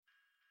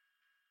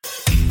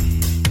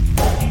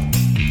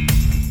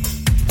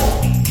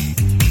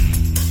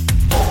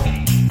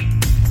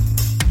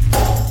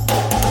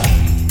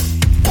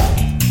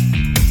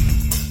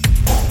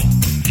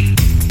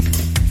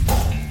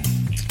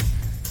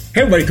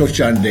Hey everybody, Coach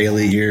John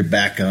Daly here,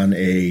 back on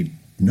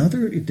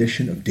another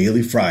edition of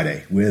Daily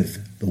Friday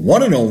with the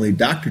one and only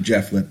Dr.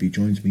 Jeff Lippy.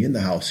 Joins me in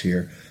the house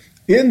here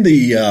in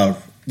the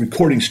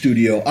recording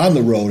studio on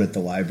the road at the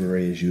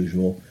library as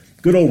usual.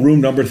 Good old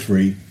room number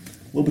 3, a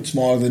little bit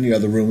smaller than the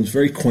other rooms,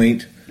 very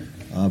quaint,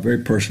 very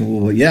personal.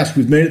 But yes,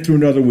 we've made it through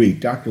another week.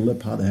 Dr.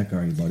 Lip, how the heck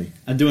are you, buddy?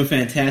 I'm doing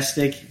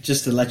fantastic.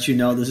 Just to let you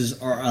know, this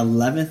is our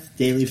 11th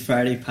Daily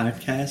Friday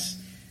podcast.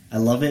 I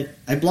love it.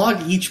 I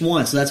blog each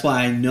one, so that's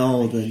why I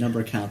know the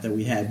number count that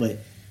we had. But,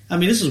 I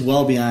mean, this is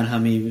well beyond how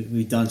many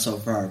we've done so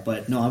far.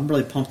 But, no, I'm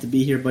really pumped to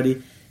be here,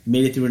 buddy.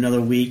 Made it through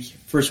another week.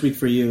 First week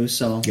for you,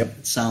 so Yep.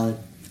 It's solid.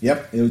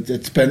 Yep,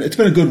 it's been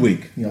a good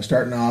week. You know,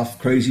 starting off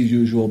crazy as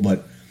usual,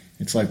 but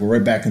it's like we're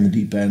right back in the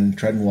deep end,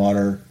 treading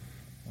water,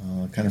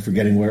 kind of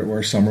forgetting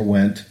where summer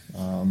went,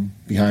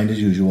 behind as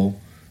usual.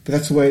 But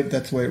that's the way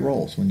it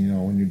rolls when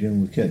you're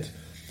dealing with kids.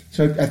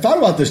 So I thought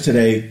about this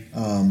today.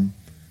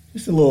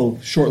 Just a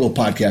short little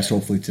podcast,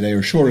 hopefully today,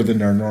 or shorter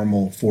than our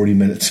normal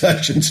 40-minute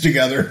sessions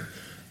together.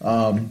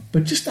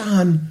 But just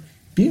on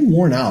being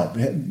worn out,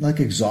 like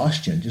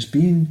exhaustion, just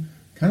being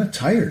kind of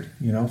tired,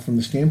 from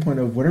the standpoint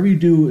of whatever you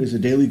do is a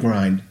daily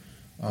grind,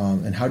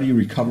 and how do you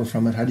recover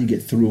from it? How do you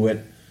get through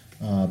it?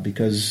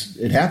 Because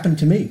it happened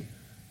to me.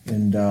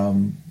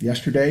 And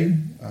yesterday,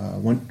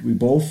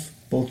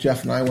 both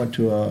Jeff and I went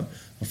to a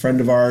friend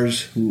of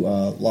ours who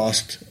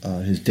lost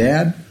his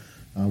dad.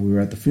 We were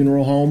at the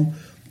funeral home.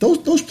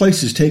 Those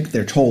places take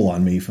their toll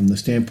on me from the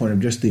standpoint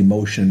of just the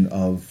emotion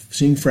of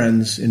seeing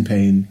friends in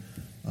pain,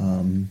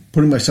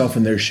 putting myself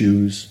in their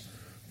shoes,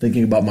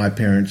 thinking about my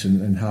parents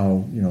and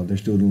how they're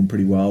still doing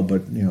pretty well,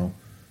 but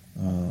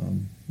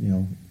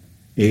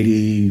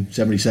 80,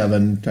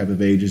 77 type of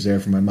age is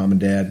there for my mom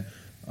and dad.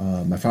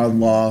 My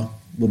father-in-law, a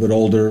little bit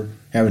older,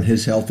 having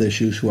his health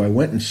issues, who I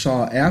went and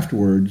saw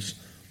afterwards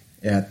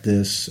at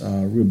this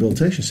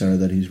rehabilitation center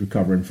that he's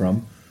recovering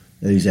from,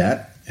 that he's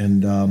at,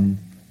 and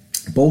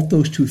both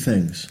those two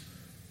things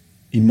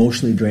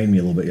emotionally drained me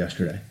a little bit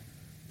yesterday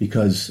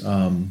because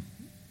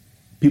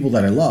people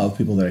that I love,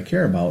 people that I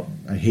care about,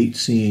 I hate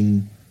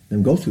seeing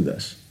them go through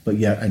this. But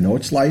yet I know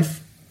it's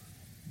life.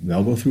 We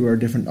all go through our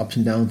different ups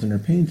and downs and our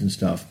pains and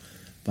stuff.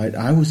 But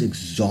I was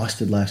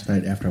exhausted last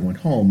night after I went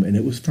home, and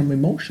it was from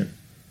emotion.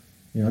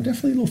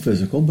 Definitely a little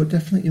physical, but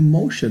definitely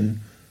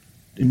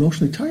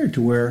emotionally tired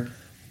to where,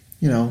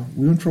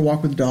 we went for a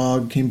walk with the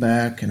dog, came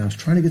back, and I was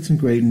trying to get some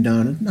grading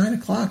done. At 9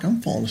 o'clock, I'm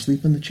falling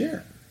asleep in the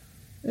chair.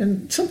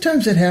 And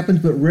sometimes that happens,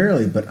 but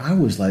rarely. But I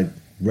was like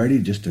ready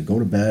just to go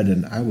to bed,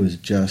 and I was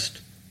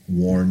just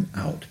worn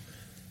out.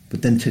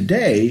 But then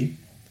today,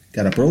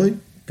 got up early,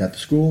 got to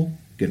school,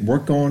 getting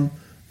work going,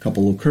 a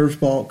couple of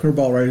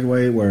curveball right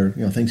away where,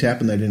 things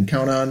happen that I didn't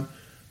count on.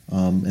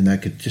 And I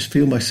could just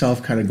feel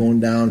myself kind of getting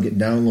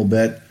down a little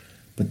bit.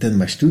 But then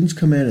my students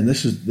come in, and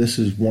this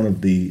is one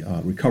of the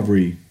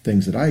recovery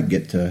things that I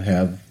get to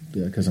have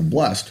because I'm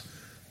blessed.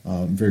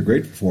 I'm very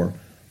grateful for.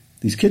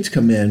 These kids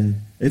come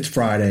in, it's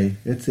Friday,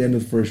 it's the end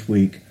of the first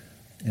week,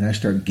 and I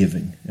start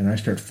giving, and I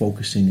start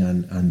focusing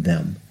on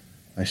them.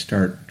 I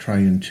start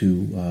trying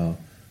to,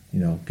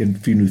 get a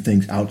few new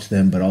things out to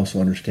them, but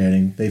also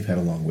understanding they've had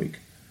a long week.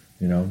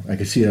 I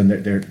could see it on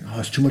their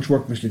it's too much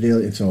work, Mr.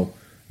 Daly, and so,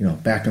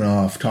 backing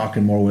off,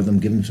 talking more with them,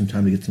 giving them some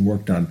time to get some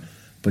work done.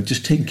 But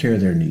just taking care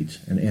of their needs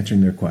and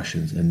answering their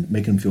questions and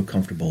making them feel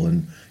comfortable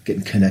and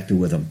getting connected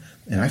with them.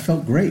 And I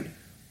felt great.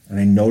 And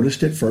I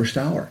noticed it first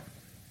hour,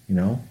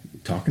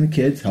 talking to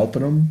kids,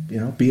 helping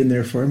them, being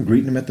there for them,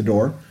 greeting them at the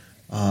door.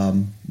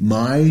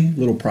 My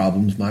little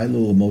problems, my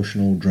little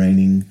emotional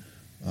draining,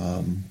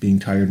 being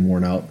tired and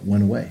worn out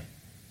went away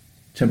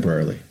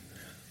temporarily.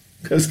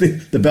 Because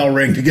the bell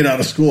rang to get out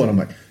of school. And I'm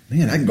like,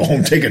 man, I can go home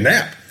and take a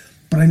nap.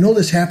 But I know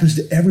this happens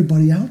to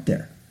everybody out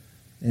there.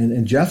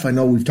 And Jeff, I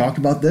know we've talked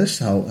about this,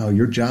 how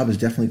your job is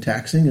definitely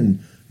taxing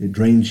and it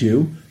drains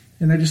you.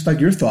 And I just like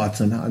your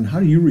thoughts on how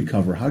do you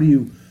recover? How do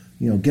you,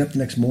 get up the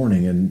next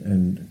morning?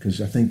 And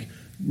because I think it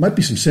might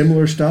be some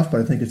similar stuff,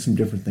 but I think it's some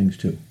different things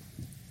too.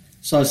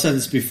 So I've said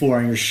this before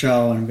on your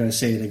show, and I'm going to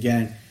say it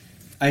again.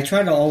 I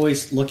try to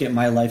always look at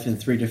my life in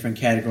 3 different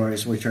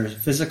categories, which are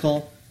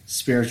physical,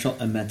 spiritual,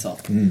 and mental.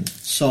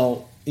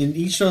 So in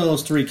each of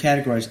those 3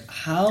 categories,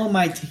 how am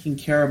I taking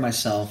care of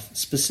myself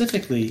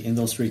specifically in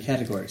those 3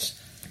 categories?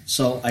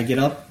 So I get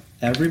up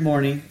every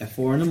morning at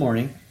 4 in the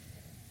morning,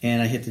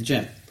 and I hit the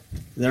gym.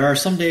 There are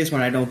some days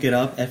when I don't get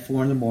up at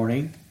 4 in the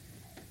morning,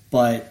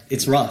 but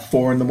it's rough.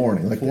 4 in the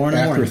morning. Like 4 in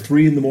the morning. After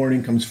 3 in the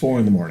morning comes 4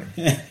 in the morning.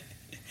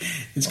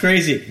 It's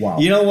crazy. Wow.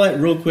 You know what?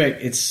 Real quick,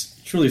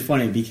 it's truly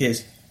funny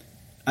because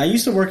I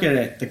used to work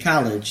at the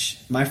college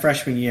my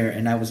freshman year,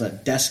 and I was a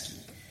deskie.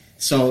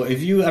 So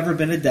if you ever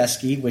been a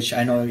deskie, which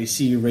I know you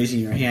see you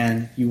raising your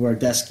hand, you were a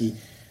deskie,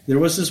 there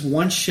was this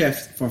one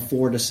shift from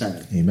 4 to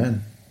 7.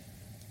 Amen.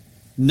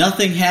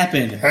 Nothing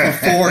happened from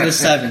 4 to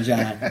 7,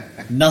 John.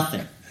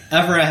 Nothing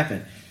ever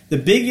happened. The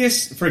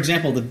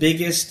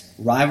biggest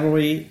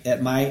rivalry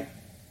at my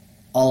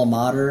alma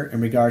mater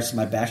in regards to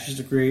my bachelor's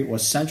degree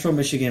was Central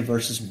Michigan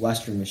versus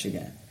Western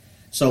Michigan.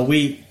 So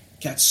we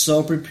got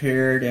so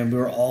prepared, and we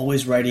were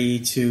always ready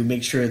to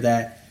make sure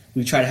that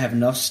we try to have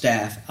enough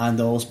staff on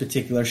those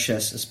particular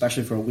shifts,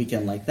 especially for a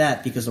weekend like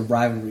that, because the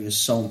rivalry is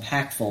so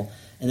impactful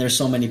and there's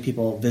so many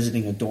people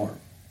visiting a dorm.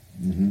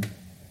 Mm-hmm.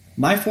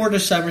 My 4 to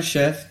 7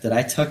 shift that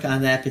I took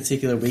on that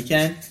particular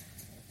weekend,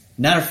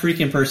 not a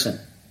freaking person.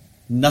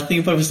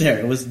 Nothing but was there.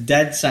 It was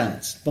dead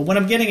silence. But what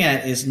I'm getting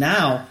at is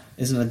now,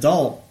 as an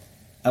adult,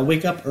 I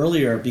wake up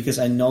earlier because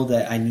I know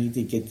that I need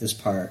to get this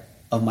part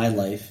of my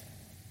life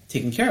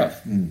taken care of.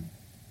 Mm.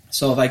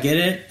 So if I get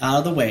it out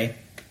of the way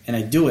and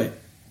I do it,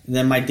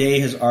 then my day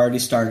has already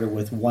started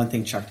with one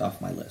thing checked off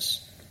my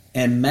list.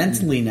 And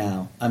mentally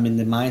now, I'm in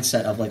the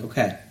mindset of like,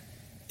 okay,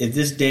 if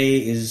this day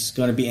is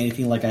going to be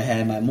anything like I had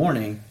in my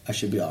morning, I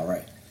should be all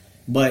right.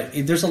 But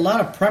there's a lot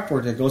of prep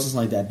work that goes into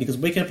like that, because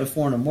waking up at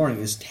 4 in the morning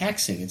is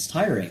taxing, it's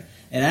tiring.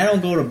 And I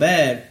don't go to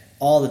bed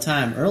all the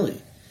time early.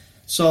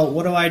 So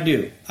what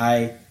do?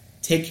 I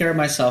take care of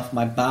myself,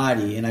 my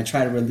body, and I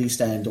try to release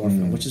that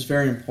endorphin, which is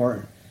very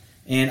important.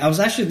 And I was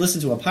actually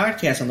listening to a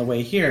podcast on the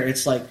way here.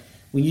 It's like,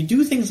 when you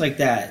do things like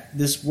that,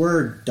 this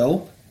word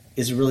dope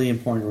is really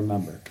important to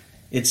remember.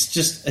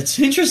 It's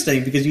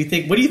interesting because you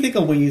think, what do you think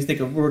of when you think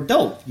of the word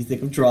dope? You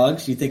think of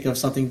drugs, you think of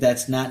something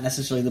that's not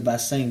necessarily the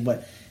best thing,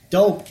 but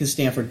dope can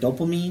stand for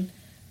dopamine,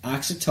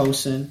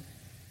 oxytocin.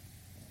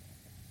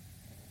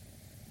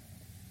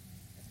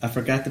 I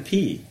forgot the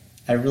P.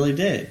 I really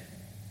did.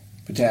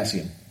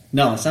 Potassium.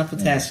 No, it's not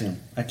potassium.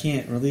 I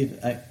can't relieve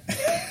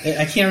it.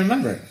 I can't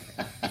remember.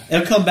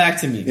 It'll come back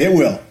to me. It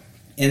will.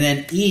 And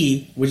then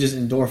E, which is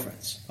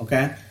endorphins,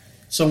 okay?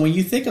 So when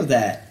you think of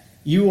that,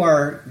 you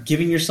are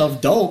giving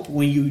yourself dope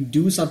when you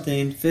do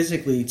something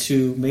physically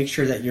to make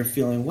sure that you're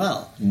feeling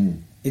well.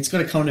 Mm. It's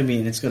going to come to me,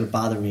 and it's going to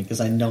bother me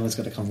because I know it's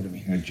going to come to me.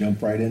 You're going to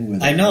jump right in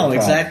with it. I know, no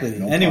exactly.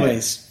 No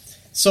Anyways,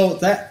 so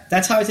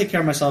that's how I take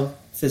care of myself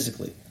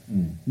physically.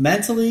 Mm.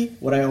 Mentally,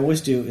 what I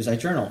always do is I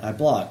journal, I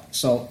blog.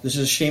 So this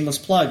is a shameless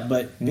plug,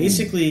 but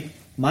basically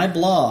my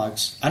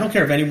blogs, I don't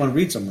care if anyone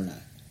reads them or not.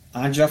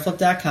 On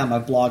JeffFlip.com,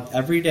 I've blogged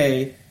every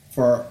day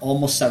for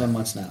almost 7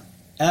 months now.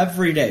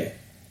 Every day.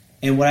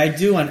 And what I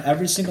do on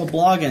every single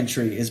blog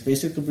entry is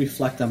basically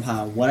reflect on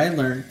what I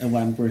learned and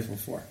what I'm grateful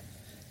for.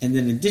 And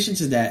then in addition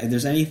to that, if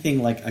there's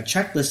anything like a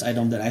checklist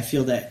item that I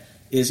feel that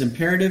is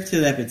imperative to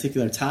that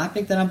particular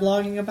topic that I'm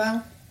blogging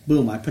about,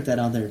 boom, I put that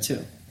on there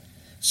too.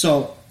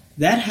 So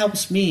that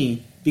helps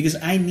me because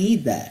I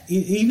need that.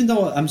 Even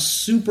though I'm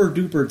super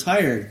duper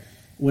tired,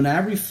 when I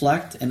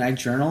reflect and I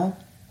journal,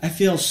 I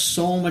feel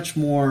so much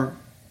more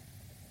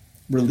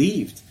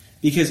relieved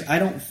because I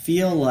don't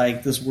feel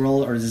like this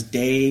world or this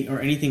day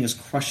or anything is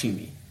crushing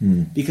me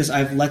because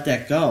I've let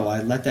that go.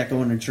 I let that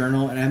go in a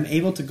journal, and I'm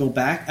able to go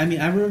back. I mean,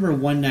 I remember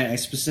one night I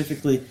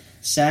specifically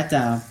sat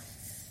down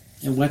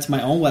and went to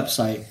my own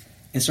website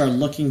and started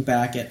looking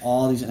back at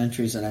all these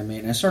entries that I made.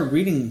 And I started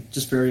reading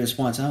just various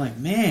ones. And I'm like,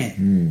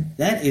 man,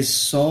 that is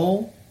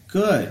so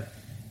good.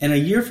 And a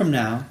year from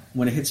now,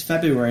 when it hits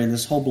February and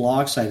this whole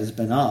blog site has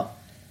been up,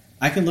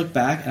 I can look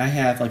back and I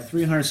have like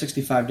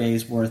 365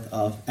 days worth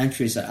of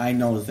entries that I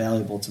know is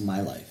valuable to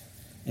my life.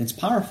 And it's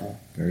powerful.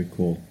 Very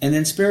cool. And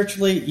then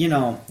spiritually,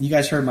 you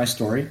guys heard my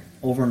story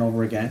over and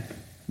over again.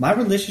 My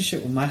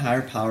relationship with my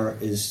higher power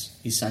is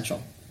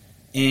essential.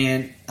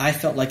 And I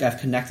felt like I've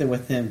connected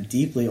with him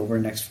deeply over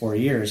the next 4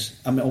 years.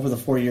 I mean, over the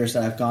 4 years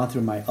that I've gone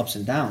through my ups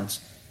and downs.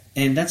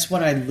 And that's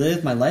what I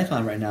live my life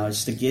on right now,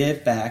 is to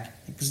give back.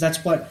 Because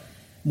that's what,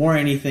 more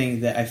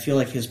anything, that I feel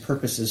like his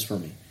purpose is for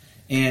me.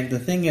 And the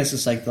thing is,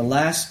 it's like the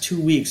last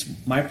 2 weeks,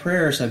 my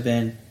prayers have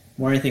been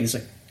more anything. It's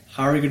like,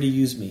 how are you going to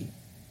use me?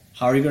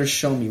 How are you going to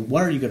show me?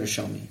 What are you going to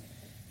show me?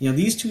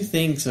 These two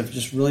things have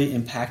just really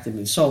impacted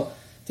me. So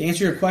to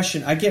answer your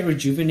question, I get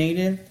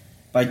rejuvenated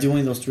by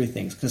doing those three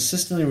things,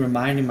 consistently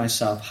reminding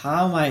myself,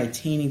 how am I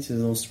attaining to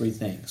those three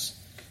things?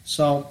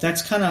 So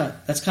that's kind of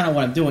what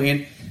I'm doing.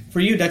 And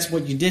for you, that's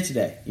what you did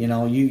today.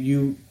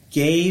 You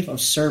gave of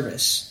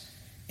service,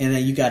 and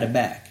then you got it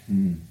back.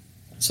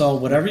 So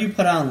whatever you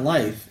put out in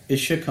life, it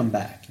should come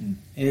back. And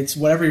it's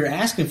whatever you're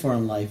asking for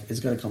in life is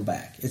going to come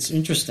back. It's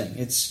interesting.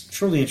 It's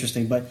truly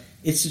interesting, but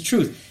it's the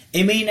truth.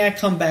 It may not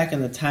come back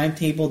in the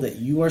timetable that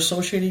you are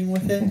associating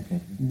with it,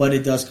 but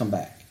it does come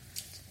back.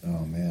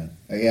 Oh, man.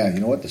 Yeah, you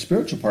know what? The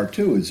spiritual part,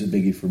 too, is a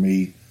biggie for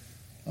me.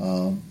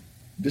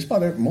 Just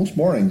about most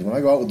mornings when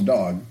I go out with the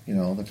dog,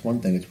 that's one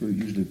thing. It's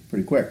usually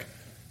pretty quick.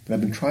 But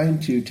I've been trying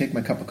to take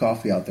my cup of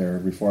coffee out there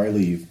before I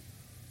leave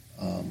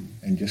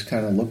and just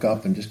kind of look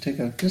up and just take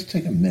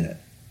a minute.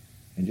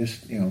 And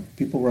just,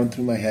 people run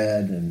through my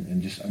head and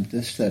I'm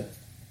just that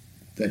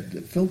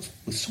filled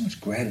with so much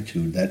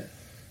gratitude that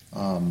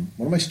one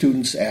of my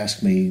students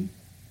asked me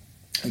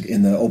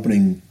in the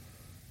opening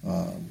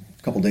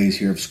couple days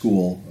here of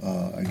school,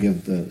 I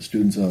give the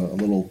students a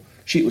little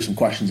sheet with some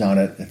questions on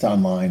it. It's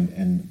online,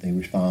 and they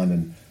respond.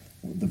 And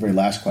the very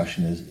last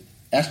question is,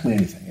 ask me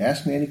anything.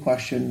 Ask me any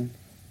question.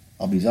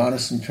 I'll be as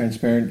honest and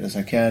transparent as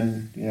I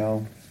can,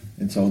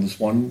 And so this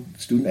one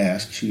student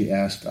asked,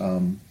 how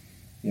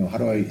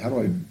do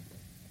I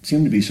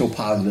seem to be so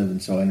positive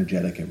and so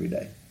energetic every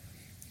day?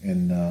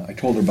 And I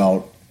told her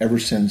about, ever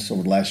since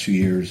over the last few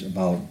years,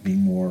 about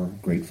being more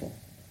grateful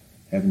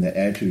having that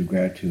attitude of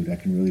gratitude, I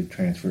can really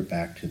transfer it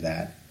back to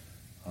that.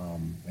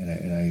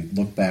 And I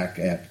look back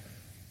at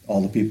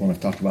all the people, and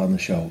I've talked about on the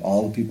show,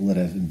 all the people that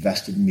have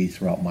invested in me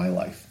throughout my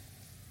life.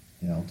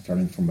 You know,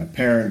 starting from my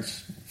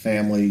parents,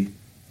 family,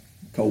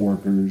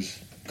 coworkers,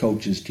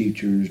 coaches,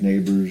 teachers,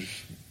 neighbors,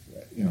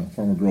 you know,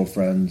 former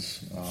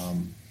girlfriends,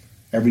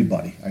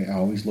 everybody. I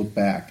always look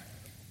back.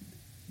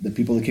 The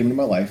people that came into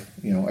my life,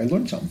 you know, I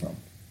learned something from.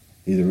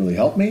 They either really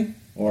helped me,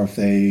 or if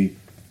they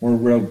were a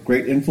real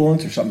great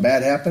influence or something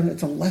bad happened,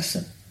 it's a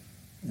lesson.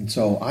 And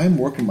so I'm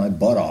working my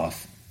butt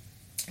off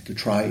to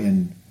try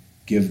and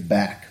give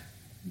back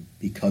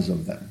because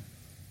of them.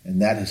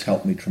 And that has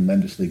helped me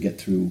tremendously get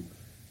through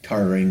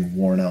tiring,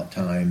 worn-out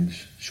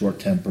times,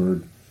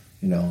 short-tempered.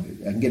 You know,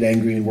 I can get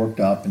angry and worked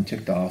up and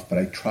ticked off, but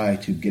I try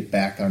to get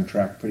back on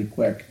track pretty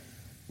quick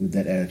with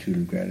that attitude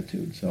of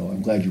gratitude. So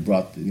I'm glad you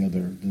brought the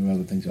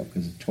other things up,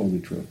 because it's totally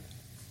true.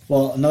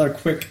 Well, another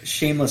quick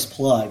shameless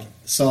plug.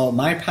 So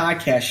my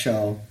podcast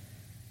show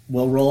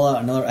will roll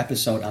out another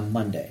episode on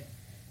Monday.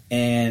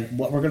 And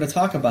what we're going to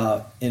talk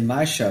about in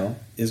my show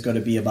is going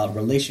to be about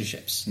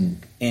relationships.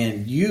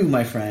 And you,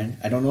 my friend,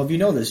 I don't know if you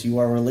know this, you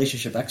are a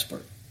relationship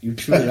expert. You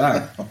truly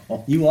are.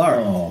 You are.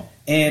 Oh,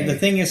 and the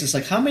thing is, it's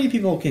like, how many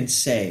people can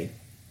say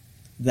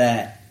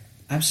that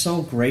I'm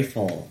so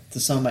grateful to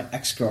some of my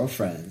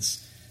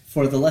ex-girlfriends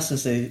for the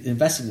lessons they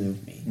invested in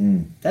with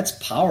me? That's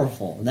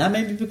powerful. Not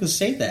many people can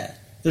say that.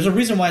 There's a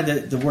reason why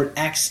the word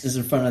ex is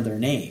in front of their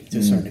name to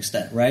a certain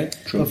extent, right?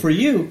 True. But for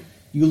you,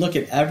 you look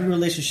at every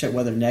relationship,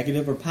 whether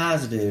negative or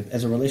positive,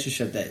 as a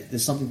relationship that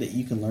is something that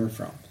you can learn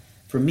from.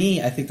 For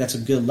me, I think that's a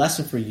good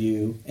lesson for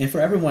you and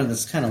for everyone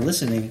that's kind of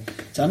listening,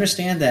 to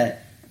understand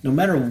that no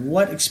matter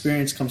what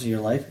experience comes in your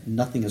life,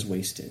 nothing is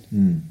wasted.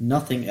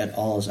 Nothing at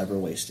all is ever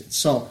wasted.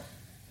 So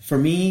for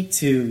me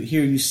to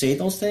hear you say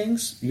those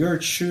things, you're a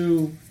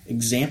true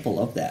example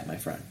of that, my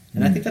friend.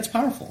 And I think that's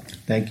powerful.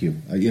 Thank you.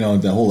 You know,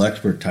 the whole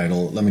expert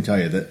title, let me tell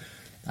you that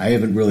I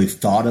haven't really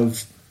thought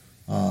of,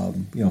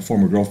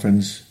 former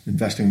girlfriends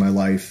investing my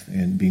life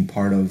and being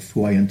part of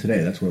who I am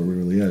today. That's what it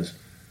really is.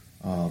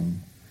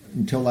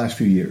 Until the last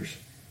few years.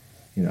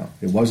 You know,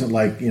 it wasn't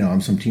like,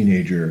 I'm some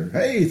teenager.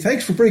 Hey,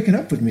 thanks for breaking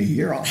up with me.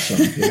 You're awesome.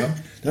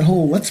 That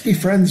whole let's be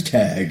friends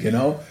tag,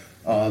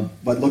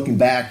 But looking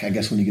back, I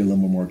guess when you get a little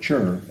more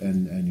mature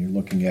and you're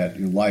looking at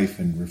your life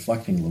and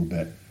reflecting a little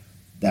bit,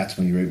 that's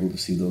when you're able to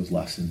see those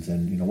lessons.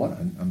 And you know what?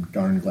 I'm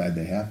darn glad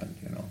they happened,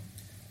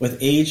 With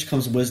age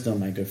comes wisdom,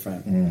 my good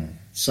friend.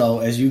 So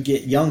as you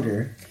get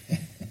younger,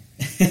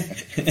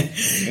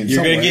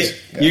 you're gonna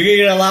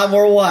get a lot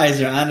more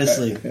wiser,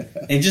 honestly.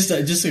 And just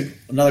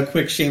another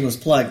quick shameless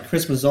plug: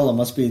 Chris Mazzola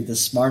must be the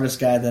smartest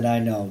guy that I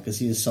know, because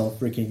he is so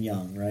freaking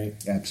young, right?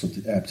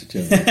 Absolutely.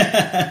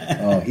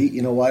 Oh,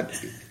 you know what?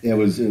 It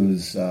was.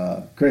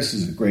 Chris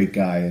is a great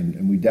guy,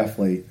 and we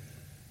definitely.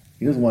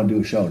 He doesn't want to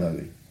do a show,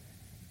 does he?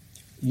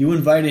 You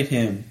invited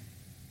him.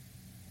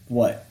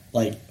 What,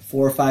 like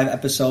 4 or 5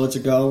 episodes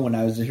ago when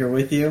I was here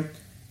with you?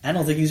 I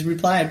don't think he's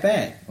replied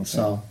back. Okay.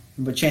 So,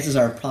 but chances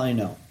are probably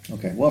no.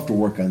 Okay, we'll have to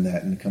work on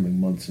that in the coming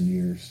months and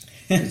years.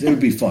 It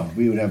would be fun.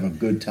 We would have a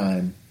good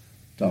time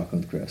talking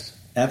with Chris.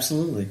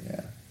 Absolutely.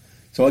 Yeah.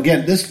 So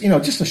again, this,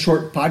 just a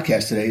short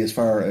podcast today, as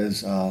far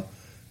as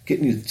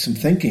getting you some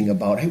thinking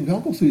about. Hey, we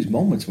all go through these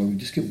moments where we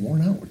just get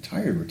worn out. We're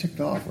tired. We're ticked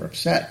off. We're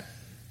upset,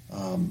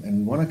 and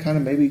we want to kind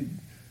of maybe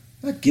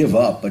not give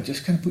up, but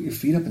just kind of put your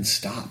feet up and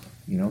stop.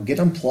 Get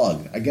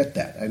unplugged. I get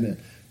that. I mean,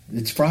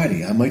 it's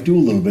Friday. I might do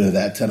a little bit of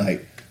that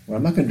tonight. Well,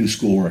 I'm not going to do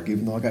schoolwork,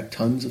 even though I got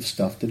tons of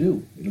stuff to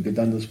do. It'll get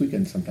done this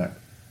weekend sometime.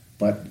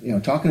 But,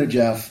 talking to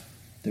Jeff,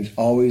 there's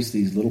always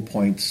these little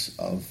points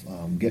of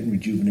getting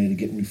rejuvenated,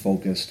 getting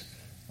refocused.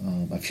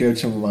 I've shared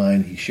some of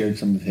mine. He shared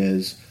some of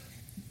his.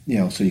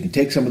 So you can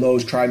take some of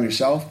those, try them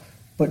yourself.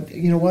 But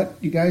you know what,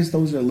 you guys,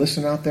 those that are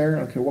listening out there,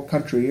 I don't care what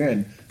country you're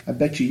in, I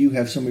bet you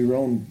have some of your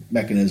own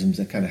mechanisms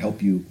that kind of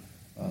help you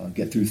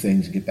get through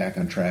things and get back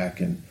on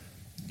track. And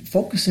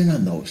focus in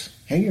on those.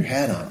 Hang your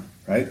hat on them,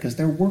 right? Because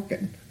they're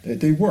working.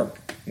 They work,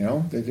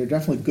 They're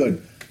definitely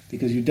good,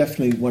 because you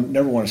definitely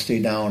never want to stay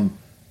down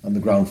on the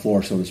ground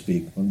floor, so to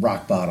speak, on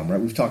rock bottom,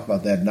 right? We've talked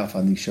about that enough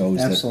on these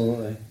shows.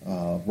 Absolutely.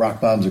 That rock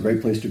bottom's a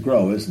great place to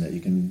grow, isn't it? You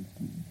can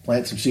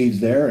plant some seeds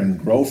there and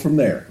grow from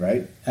there,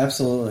 right?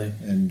 Absolutely.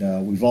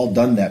 And we've all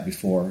done that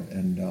before.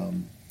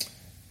 And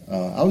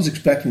I was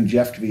expecting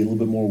Jeff to be a little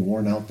bit more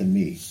worn out than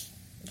me,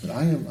 but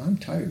I'm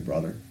tired,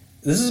 brother.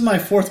 This is my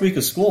 4th week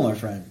of school, my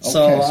friend. Okay,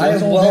 so I am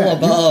well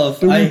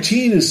above. The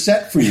routine is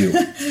set for you.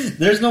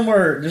 There's no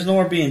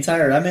more being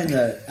tired.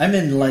 I'm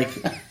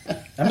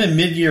in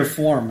mid-year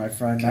form, my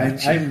friend.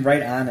 Gotcha. I'm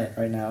right on it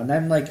right now, and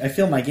I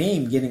feel my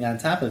game getting on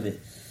top of it.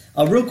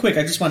 Real quick,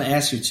 I just want to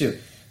ask you too.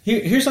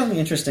 Here's something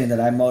interesting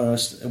that I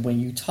noticed when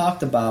you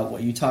talked about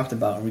what you talked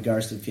about in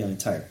regards to feeling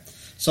tired.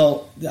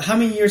 So, how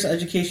many years of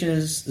education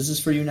is this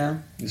for you now?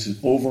 This is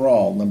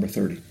overall number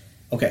 30.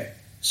 Okay.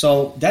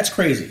 So that's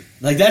crazy.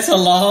 That's a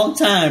long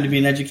time to be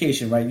in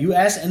education, right? You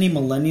ask any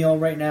millennial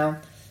right now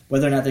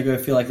whether or not they're going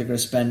to feel like they're going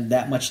to spend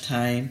that much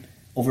time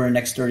over the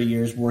next 30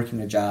 years working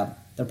a job.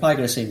 They're probably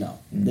going to say no.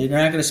 They're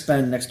not going to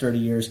spend the next 30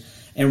 years.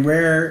 And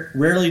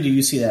rarely do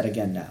you see that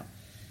again now.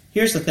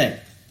 Here's the thing.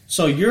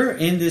 So you're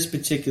in this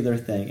particular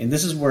thing, and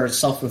this is where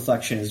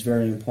self-reflection is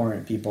very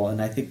important, people, and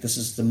I think this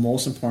is the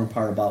most important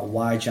part about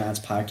why John's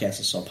podcast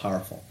is so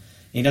powerful.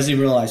 And he doesn't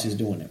even realize he's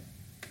doing it.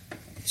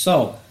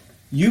 So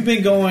you've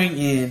been going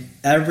in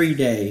every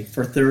day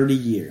for 30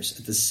 years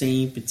at the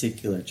same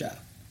particular job,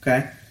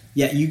 okay?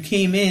 Yet you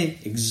came in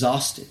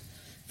exhausted.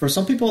 For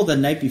some people, the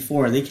night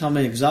before, they come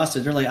in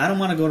exhausted. They're like, I don't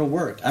want to go to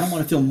work. I don't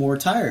want to feel more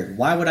tired.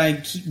 Why would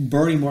I keep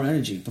burning more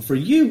energy? But for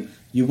you,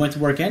 you went to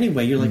work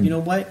anyway. You're like, you know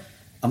what?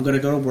 I'm going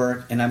to go to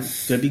work, and I'm going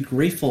to be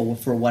grateful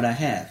for what I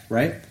have,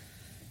 right?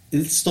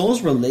 It's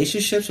those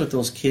relationships with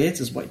those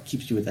kids is what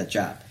keeps you at that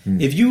job.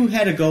 If you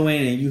had to go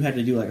in and you had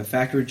to do like a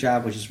factory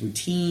job, which is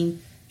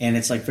routine, and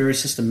it's like very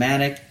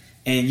systematic,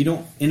 and you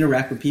don't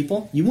interact with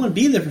people, you won't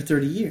be there for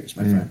 30 years,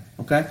 my friend.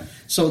 Okay?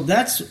 So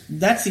that's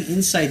the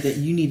insight that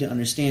you need to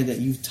understand that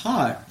you've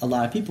taught a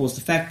lot of people is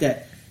the fact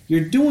that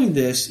you're doing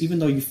this even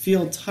though you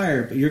feel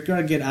tired, but you're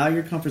going to get out of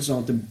your comfort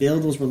zone to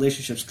build those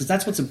relationships because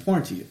that's what's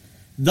important to you.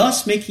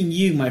 Thus making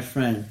you, my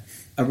friend,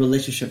 a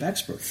relationship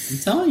expert. I'm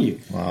telling you.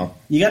 Wow.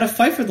 You got to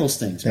fight for those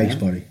things, Thanks,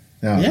 man. buddy.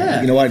 Now,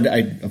 Yeah. You know what? I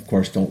of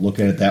course don't look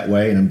at it that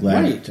way, and I'm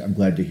glad. Right. I'm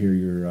glad to hear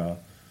your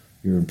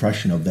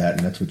impression of that, and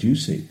that's what you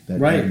see. That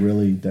Right.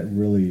 that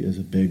really is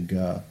a big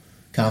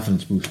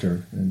confidence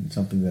booster, and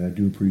something that I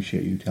do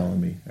appreciate you telling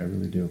me. I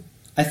really do.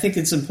 I think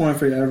it's important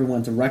for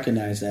everyone to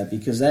recognize that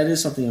because that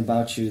is something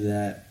about you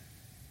that,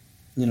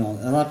 a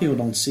lot of people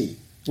don't see.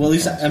 Well, at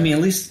least, Awesome. I mean,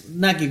 at least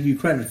not give you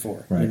credit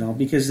for, Right.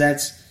 because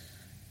that's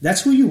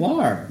who you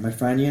are, my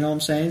friend. You know what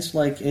I'm saying? It's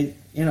like,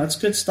 it's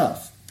good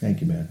stuff.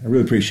 Thank you, man. I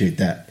really appreciate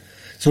that.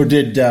 So,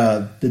 did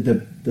the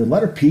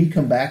letter P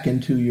come back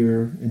into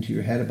your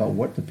head about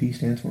what the P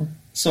stands for?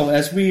 So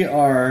as we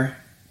are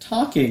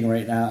talking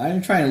right now,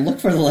 I'm trying to look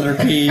for the letter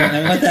P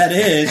and what that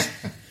is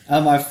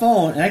on my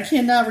phone, and I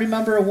cannot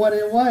remember what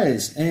it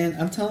was. And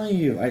I'm telling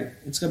you,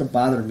 it's going to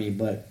bother me,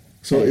 but...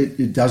 So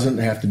it doesn't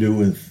have to do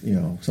with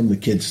some of the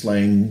kids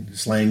slang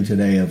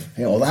today of,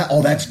 hey,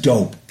 that's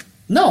dope.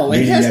 No, it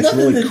Meaning has that's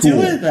nothing really to do cool.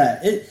 with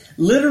that. It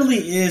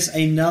literally is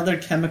another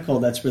chemical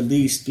that's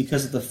released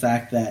because of the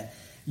fact that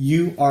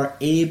you are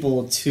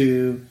able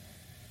to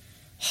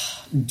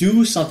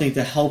do something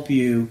to help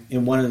you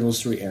in one of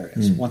those three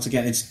areas. Once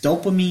again, it's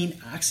dopamine,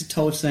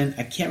 oxytocin,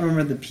 I can't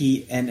remember the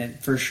P, and then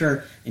for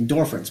sure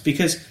endorphins,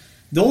 because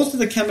those are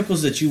the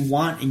chemicals that you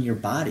want in your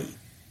body.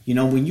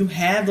 When you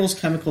have those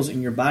chemicals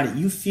in your body,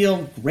 you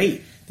feel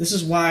great. This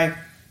is why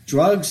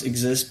drugs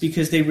exist,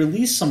 because they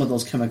release some of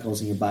those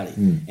chemicals in your body.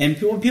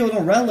 And what people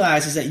don't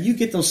realize is that you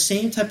get those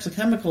same types of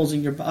chemicals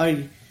in your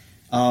body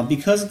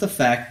because of the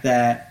fact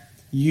that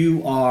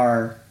you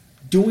are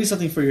doing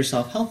something for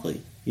yourself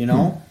healthily,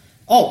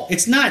 Oh,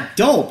 it's not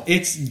dope.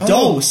 It's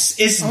dose.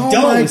 It's dose. Oh,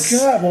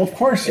 my God. Well, of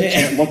course you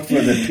can't look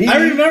for the P. I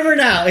remember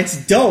now.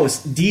 It's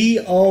dose.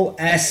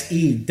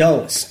 D-O-S-E.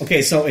 Dose.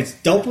 Okay, so it's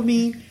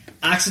dopamine,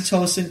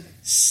 oxytocin,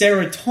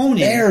 serotonin.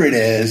 There it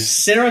is.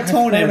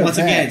 Serotonin, once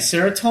again,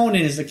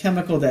 serotonin is the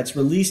chemical that's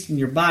released in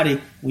your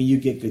body when you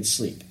get good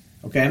sleep.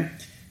 Okay?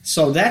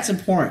 So that's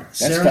important.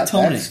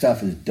 Serotonin. That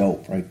stuff is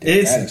dope right there.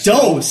 It's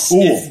dose. So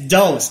cool. It's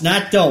dose,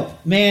 not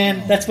dope.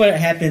 Man, that's what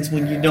happens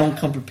when you don't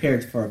come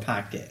prepared for a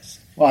podcast.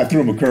 Well, I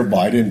threw him a curveball.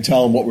 I didn't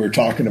tell him what we were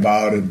talking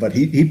about, but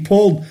he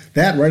pulled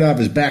that right out of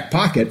his back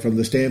pocket from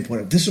the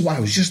standpoint of, this is why I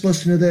was just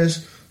listening to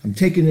this. I'm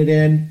taking it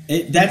in.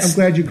 I'm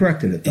glad you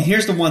corrected it, though.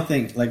 Here's the one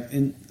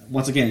thing.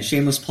 Once again,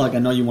 shameless plug. I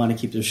know you want to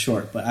keep this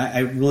short, but I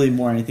really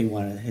more than anything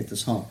want to hit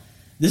this home.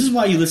 This is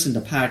why you listen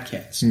to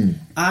podcasts.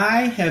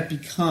 I have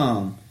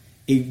become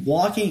a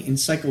walking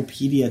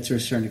encyclopedia to a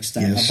certain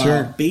extent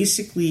about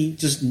basically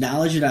just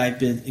knowledge that I've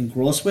been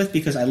engrossed with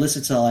because I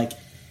listen to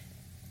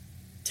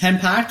 10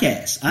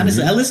 podcasts.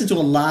 Honestly, I listen to a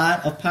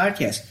lot of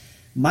podcasts.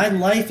 My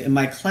life in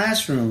my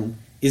classroom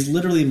is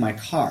literally my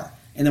car.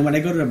 And then when I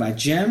go to my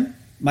gym,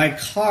 my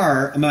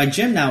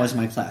gym now is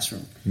my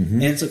classroom.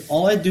 And it's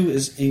all I do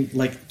is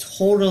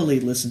totally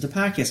listen to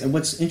podcasts. And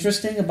what's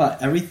interesting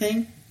about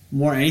everything,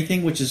 more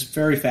anything, which is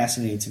very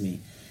fascinating to me,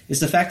 is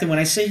the fact that when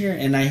I sit here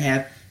and I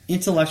have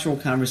intellectual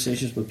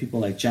conversations with people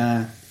like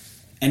John,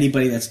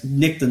 anybody that's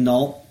Nick the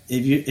Null.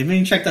 If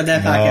you checked out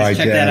that podcast,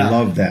 check that out. I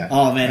love that.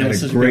 Oh man, it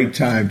was a great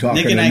time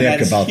talking to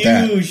Nick about that. Nick and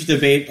I had a huge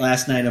debate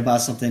last night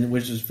about something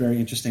which was very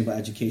interesting about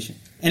education.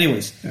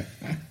 Anyways,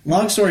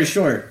 long story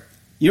short,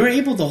 you're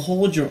able to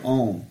hold your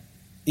own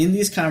in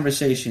these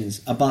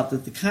conversations about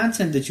the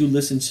content that you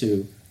listen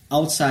to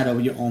outside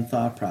of your own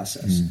thought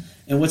process.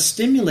 And what's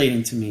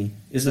stimulating to me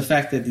is the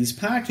fact that these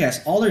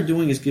podcasts, all they're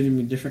doing is giving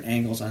me different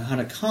angles on how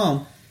to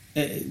come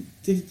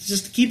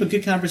just to keep a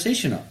good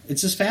conversation up.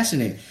 It's just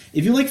fascinating.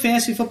 If you like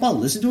fantasy football,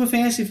 listen to a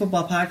fantasy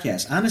football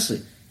podcast.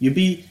 Honestly, you'd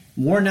be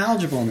more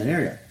knowledgeable in that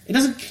area. It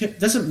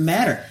doesn't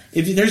matter.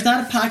 If there's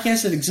not a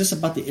podcast that exists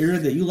about the area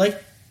that you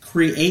like,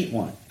 create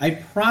one. I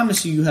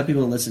promise you have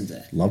people to listen to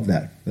it. Love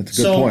that. That's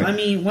a good point. So, I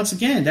mean, once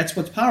again, that's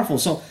what's powerful.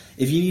 So,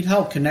 if you need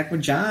help, connect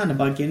with John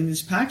about getting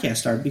this podcast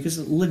started because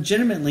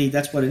legitimately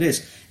that's what it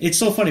is. It's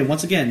so funny.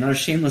 Once again, another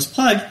shameless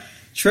plug.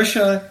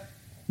 Trisha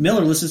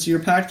Miller listens to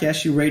your podcast.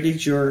 She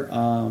rated your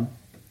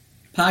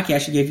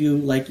podcast. She gave you,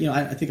 like, you know,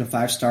 I think a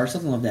 5 stars,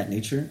 something of that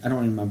nature. I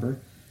don't remember.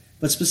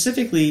 But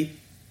specifically,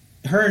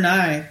 her and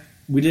I,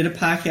 we did a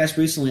podcast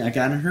recently. I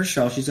got on her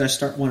show. She's going to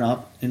start one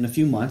up in a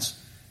few months.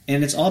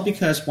 And it's all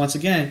because, once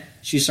again,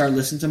 she started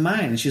listening to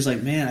mine. And she's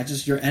like, man,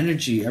 your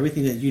energy,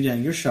 everything that you did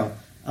on your show.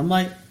 I'm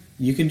like,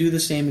 you can do the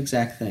same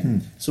exact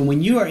thing. So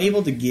when you are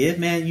able to give,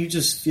 man, you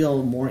just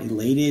feel more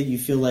elated. You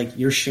feel like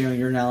you're sharing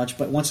your knowledge.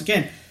 But once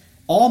again,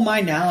 all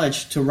my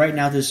knowledge to right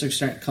now to this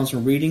extent comes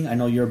from reading. I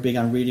know you're big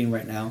on reading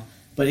right now.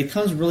 But it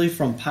comes really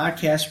from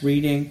podcast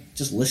reading,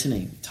 just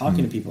listening,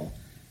 talking to people.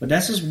 But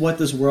that's just what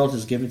this world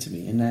has given to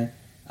me. And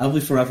I'll be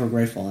forever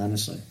grateful,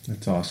 honestly.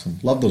 That's awesome.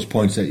 Love those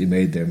points that you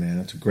made there, man.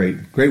 That's a great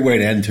way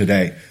to end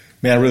today.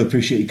 Man, I really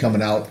appreciate you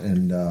coming out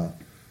and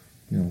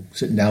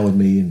sitting down with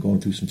me and going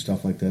through some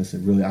stuff like this.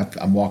 It really,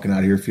 I'm walking out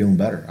of here feeling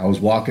better. I was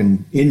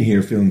walking in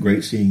here feeling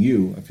great seeing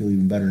you. I feel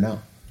even better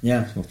now.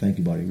 Yeah. So thank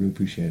you, buddy. Really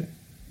appreciate it.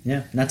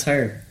 Yeah, not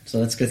tired. So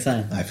that's a good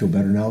sign. I feel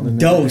better now than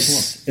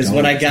Dose is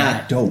what I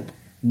got. Not dope.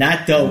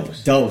 Not dope.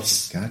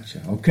 Dose.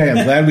 Gotcha. Okay,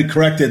 I'm glad we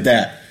corrected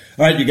that.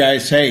 All right, you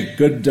guys. Hey,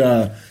 good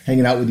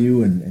hanging out with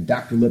you and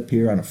Dr. Lip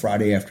here on a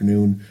Friday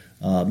afternoon.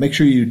 Make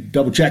sure you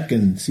double check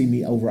and see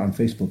me over on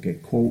Facebook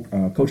at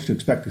Coach to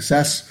Expect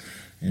Success,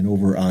 and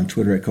over on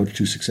Twitter at Coach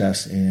to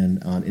Success,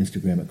 and on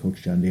Instagram at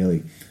Coach John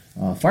Daly.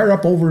 Fire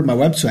up over to my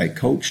website,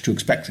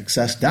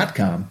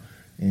 coachtoexpectsuccess.com,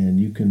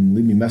 and you can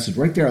leave me a message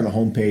right there on the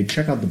homepage.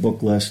 Check out the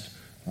book list.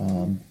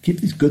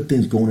 Keep these good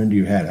things going into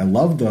your head. I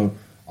love the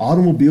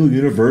Automobile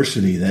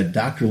University that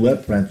Dr.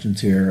 Lip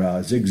mentions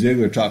here. Zig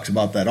Ziglar talks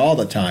about that all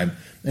the time.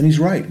 And he's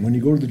right. When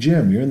you go to the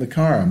gym, you're in the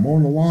car,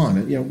 mowing the lawn,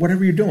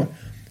 whatever you're doing,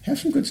 have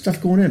some good stuff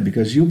going in,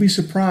 because you'll be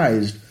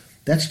surprised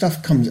that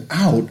stuff comes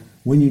out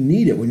when you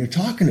need it, when you're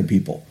talking to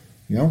people,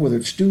 whether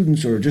it's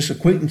students or just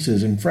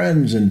acquaintances and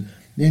friends. And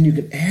then you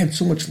can add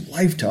so much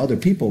life to other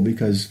people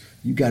because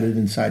you got it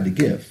inside to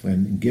give.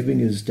 And giving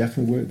is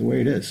definitely the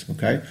way it is,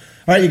 okay?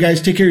 All right, you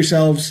guys, take care of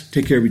yourselves,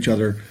 take care of each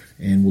other,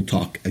 and we'll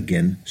talk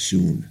again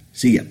soon.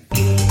 See ya.